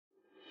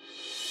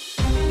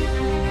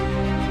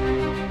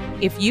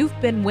If you've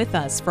been with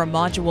us for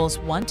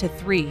modules 1 to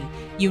 3,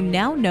 you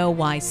now know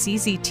why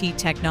CZT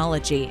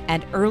technology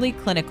and early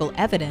clinical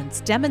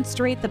evidence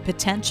demonstrate the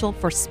potential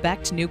for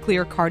SPECT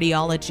nuclear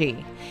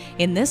cardiology.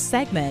 In this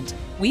segment,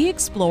 we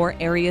explore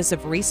areas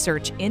of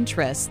research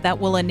interest that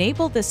will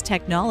enable this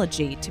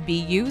technology to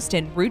be used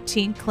in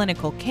routine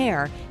clinical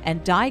care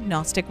and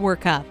diagnostic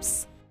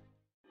workups.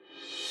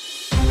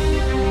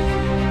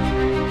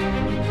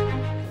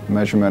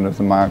 Measurement of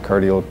the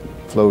myocardial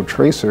flow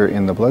tracer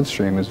in the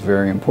bloodstream is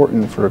very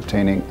important for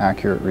obtaining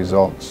accurate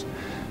results.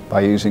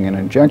 By using an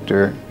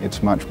injector,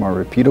 it's much more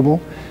repeatable,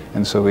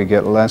 and so we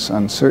get less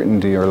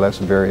uncertainty or less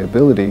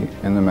variability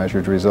in the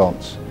measured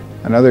results.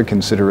 Another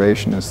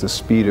consideration is the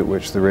speed at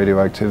which the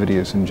radioactivity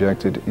is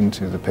injected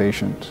into the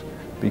patient.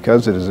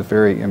 Because it is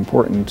very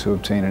important to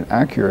obtain an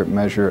accurate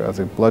measure of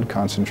the blood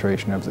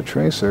concentration of the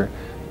tracer,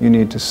 you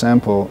need to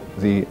sample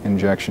the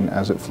injection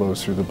as it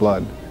flows through the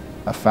blood.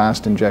 A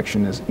fast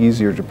injection is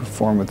easier to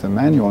perform with a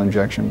manual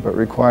injection, but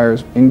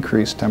requires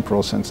increased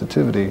temporal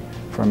sensitivity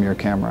from your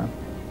camera.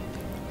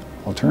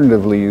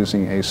 Alternatively,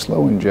 using a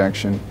slow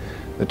injection,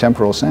 the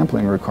temporal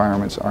sampling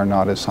requirements are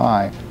not as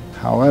high.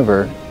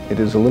 However, it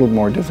is a little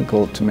more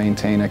difficult to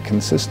maintain a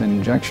consistent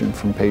injection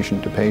from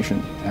patient to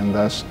patient, and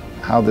thus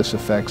how this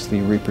affects the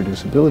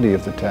reproducibility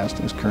of the test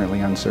is currently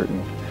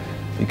uncertain.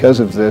 Because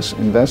of this,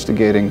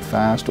 investigating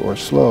fast or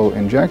slow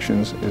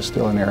injections is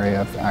still an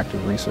area of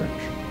active research.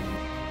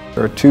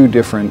 There are two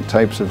different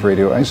types of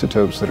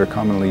radioisotopes that are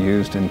commonly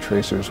used in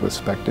tracers with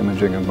SPECT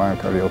imaging of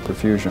myocardial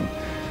perfusion: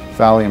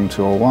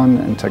 thallium-201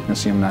 and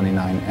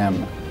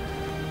technetium-99m.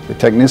 The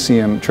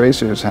technetium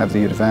tracers have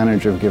the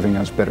advantage of giving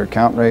us better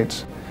count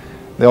rates.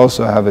 They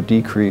also have a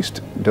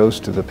decreased dose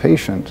to the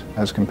patient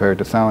as compared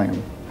to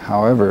thallium.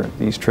 However,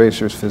 these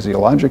tracers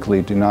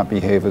physiologically do not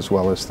behave as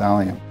well as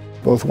thallium.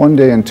 Both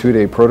 1-day and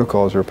 2-day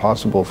protocols are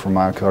possible for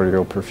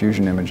myocardial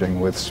perfusion imaging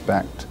with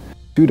SPECT.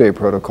 2-day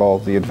protocol,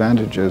 the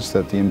advantage is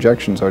that the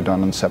injections are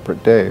done on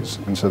separate days,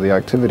 and so the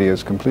activity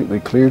is completely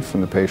cleared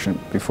from the patient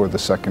before the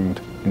second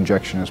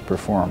injection is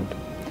performed.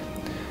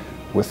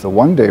 With the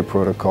 1-day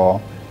protocol,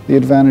 the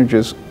advantage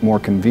is more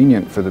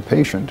convenient for the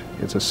patient.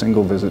 It's a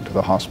single visit to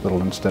the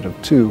hospital instead of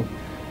 2,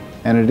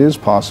 and it is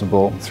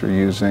possible through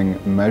using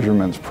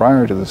measurements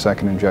prior to the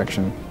second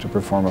injection to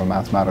perform a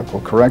mathematical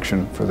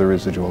correction for the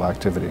residual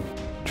activity.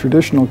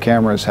 Traditional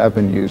cameras have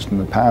been used in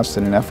the past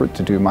in an effort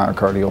to do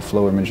myocardial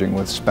flow imaging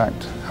with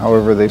SPECT.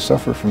 However, they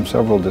suffer from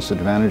several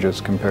disadvantages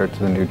compared to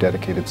the new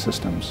dedicated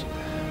systems.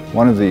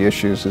 One of the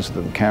issues is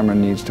that the camera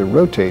needs to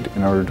rotate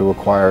in order to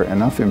acquire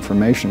enough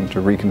information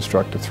to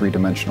reconstruct a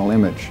three-dimensional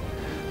image.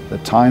 The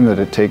time that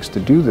it takes to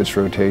do this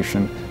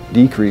rotation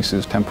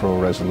decreases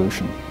temporal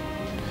resolution.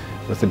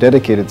 With the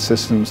dedicated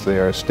systems, they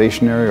are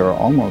stationary or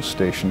almost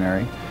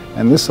stationary,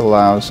 and this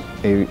allows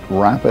a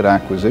rapid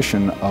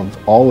acquisition of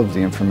all of the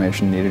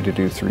information needed to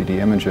do 3D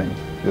imaging.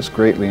 This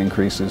greatly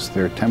increases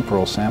their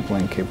temporal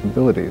sampling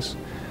capabilities.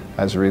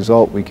 As a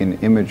result, we can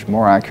image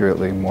more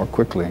accurately, more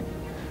quickly.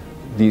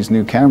 These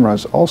new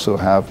cameras also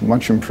have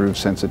much improved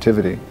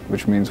sensitivity,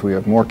 which means we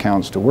have more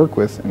counts to work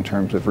with in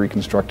terms of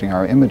reconstructing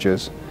our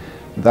images.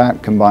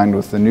 That, combined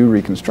with the new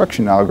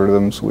reconstruction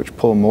algorithms, which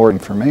pull more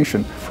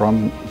information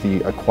from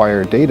the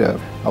acquired data,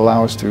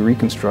 allow us to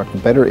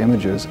reconstruct better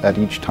images at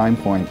each time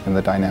point in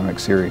the dynamic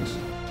series.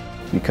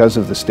 Because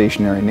of the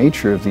stationary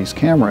nature of these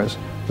cameras,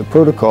 the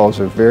protocols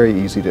are very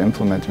easy to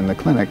implement in the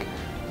clinic,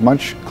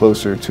 much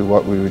closer to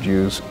what we would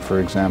use, for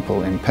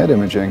example, in PET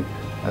imaging,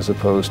 as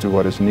opposed to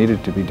what is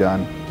needed to be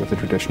done with a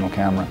traditional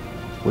camera.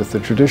 With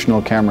the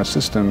traditional camera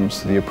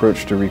systems, the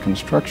approach to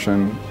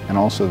reconstruction and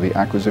also the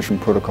acquisition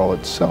protocol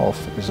itself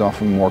is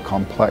often more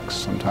complex,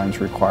 sometimes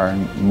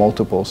requiring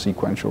multiple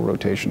sequential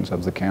rotations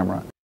of the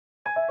camera.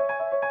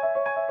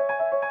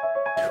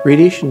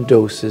 Radiation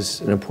dose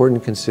is an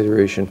important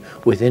consideration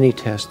with any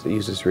test that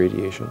uses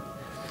radiation.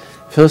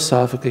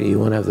 Philosophically, you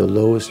want to have the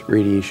lowest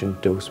radiation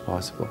dose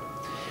possible.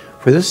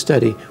 For this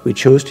study, we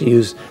chose to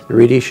use the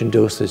radiation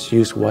dose that's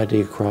used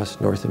widely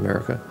across North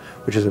America,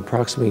 which is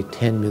approximately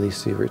 10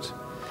 millisieverts.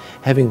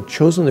 Having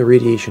chosen the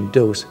radiation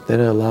dose, then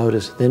allowed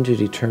us then to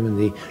determine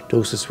the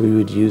doses we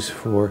would use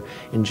for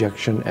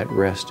injection at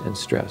rest and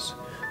stress.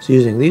 So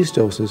using these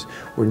doses,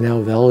 we're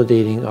now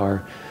validating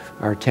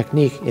our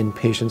technique in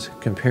patients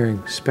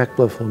comparing SPECT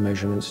blood flow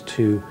measurements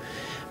to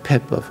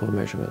PET blood flow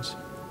measurements.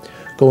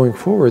 Going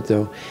forward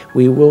though,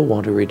 we will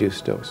want to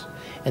reduce dose.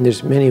 And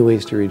there's many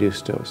ways to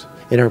reduce dose.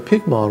 In our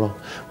pig model,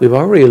 we've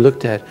already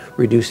looked at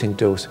reducing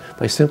dose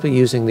by simply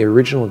using the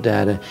original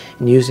data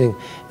and using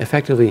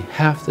effectively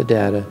half the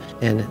data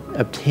and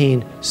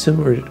obtain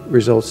similar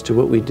results to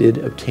what we did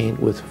obtain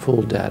with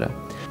full data.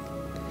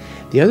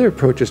 The other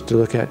approach is to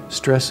look at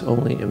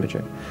stress-only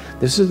imaging.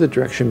 This is the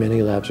direction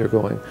many labs are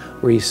going,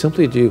 where you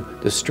simply do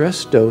the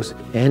stress dose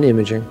and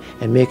imaging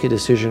and make a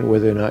decision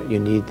whether or not you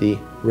need the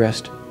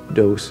rest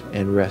dose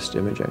and rest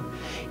imaging.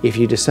 If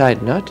you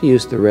decide not to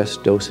use the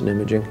rest dose and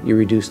imaging, you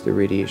reduce the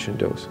radiation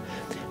dose.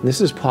 And this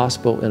is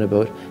possible in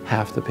about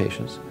half the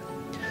patients.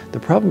 The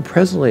problem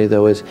presently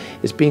though is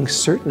being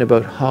certain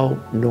about how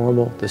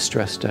normal the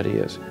stress study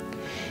is.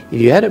 If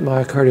you added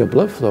myocardial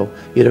blood flow,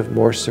 you'd have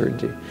more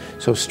certainty.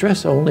 So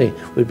stress only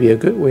would be a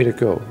good way to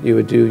go. You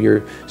would do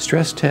your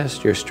stress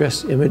test, your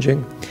stress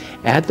imaging,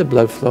 add the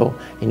blood flow,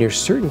 and your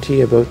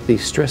certainty about the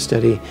stress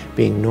study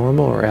being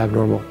normal or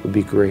abnormal would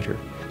be greater.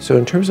 So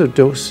in terms of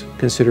dose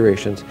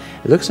considerations,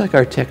 it looks like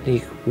our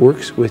technique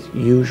works with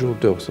usual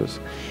doses.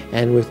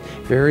 And with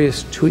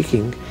various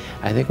tweaking,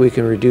 I think we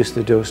can reduce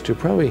the dose to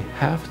probably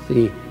half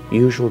the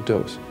usual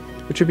dose,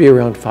 which would be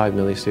around 5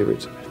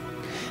 millisieverts.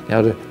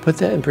 Now, to put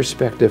that in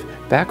perspective,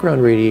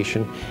 background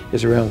radiation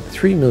is around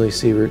 3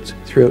 millisieverts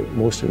throughout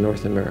most of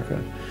North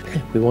America.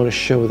 We want to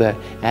show that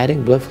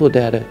adding blood flow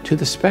data to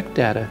the SPECT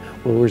data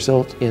will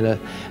result in a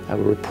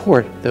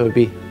report that would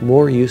be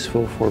more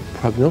useful for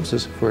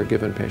prognosis for a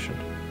given patient.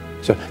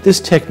 So this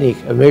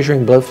technique of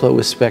measuring blood flow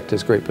with SPECT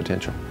has great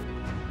potential.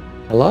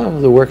 A lot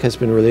of the work has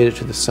been related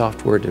to the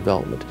software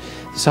development.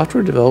 The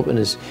software development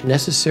is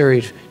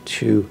necessary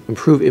to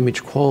improve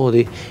image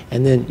quality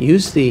and then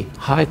use the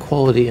high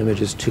quality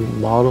images to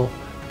model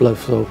blood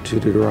flow to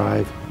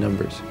derive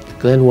numbers.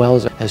 Glenn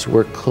Wells has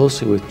worked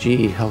closely with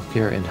GE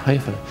Healthcare and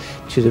Haifa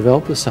to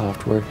develop the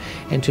software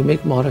and to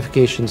make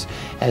modifications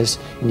as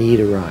need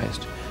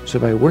arised. So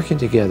by working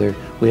together,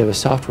 we have a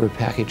software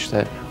package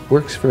that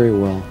works very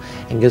well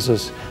and gives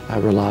us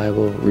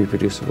reliable,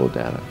 reproducible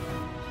data.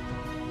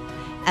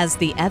 As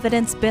the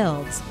evidence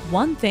builds,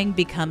 one thing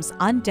becomes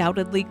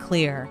undoubtedly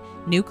clear: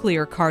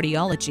 nuclear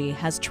cardiology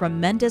has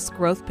tremendous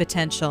growth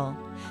potential.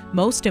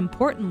 Most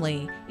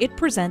importantly, it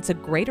presents a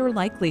greater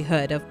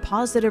likelihood of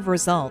positive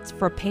results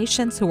for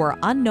patients who are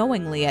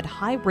unknowingly at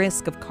high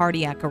risk of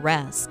cardiac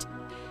arrest.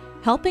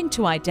 Helping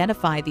to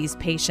identify these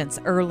patients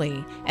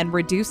early and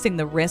reducing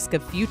the risk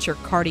of future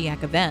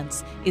cardiac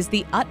events is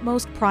the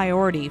utmost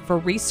priority for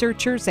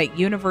researchers at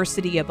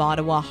University of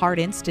Ottawa Heart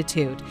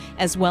Institute,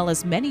 as well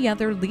as many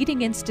other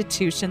leading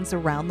institutions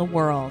around the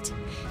world.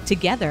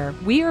 Together,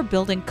 we are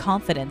building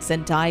confidence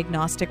in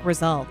diagnostic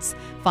results,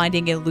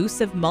 finding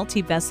elusive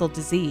multivessel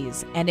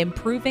disease, and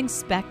improving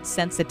SPECT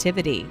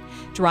sensitivity,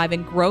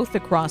 driving growth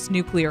across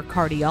nuclear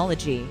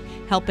cardiology,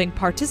 helping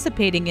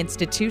participating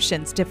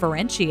institutions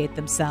differentiate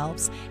themselves,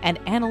 and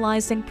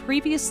analyzing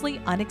previously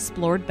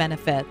unexplored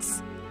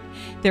benefits.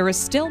 There is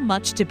still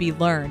much to be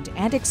learned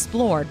and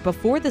explored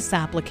before this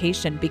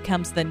application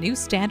becomes the new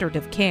standard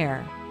of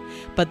care.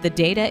 But the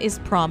data is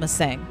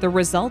promising, the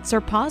results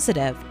are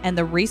positive, and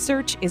the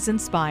research is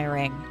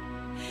inspiring.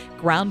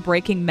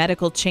 Groundbreaking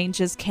medical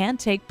changes can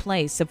take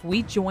place if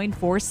we join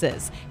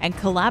forces and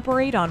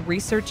collaborate on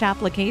research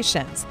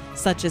applications,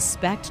 such as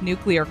SPECT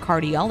nuclear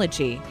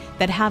cardiology,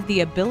 that have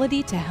the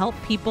ability to help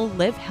people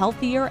live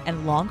healthier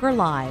and longer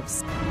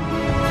lives.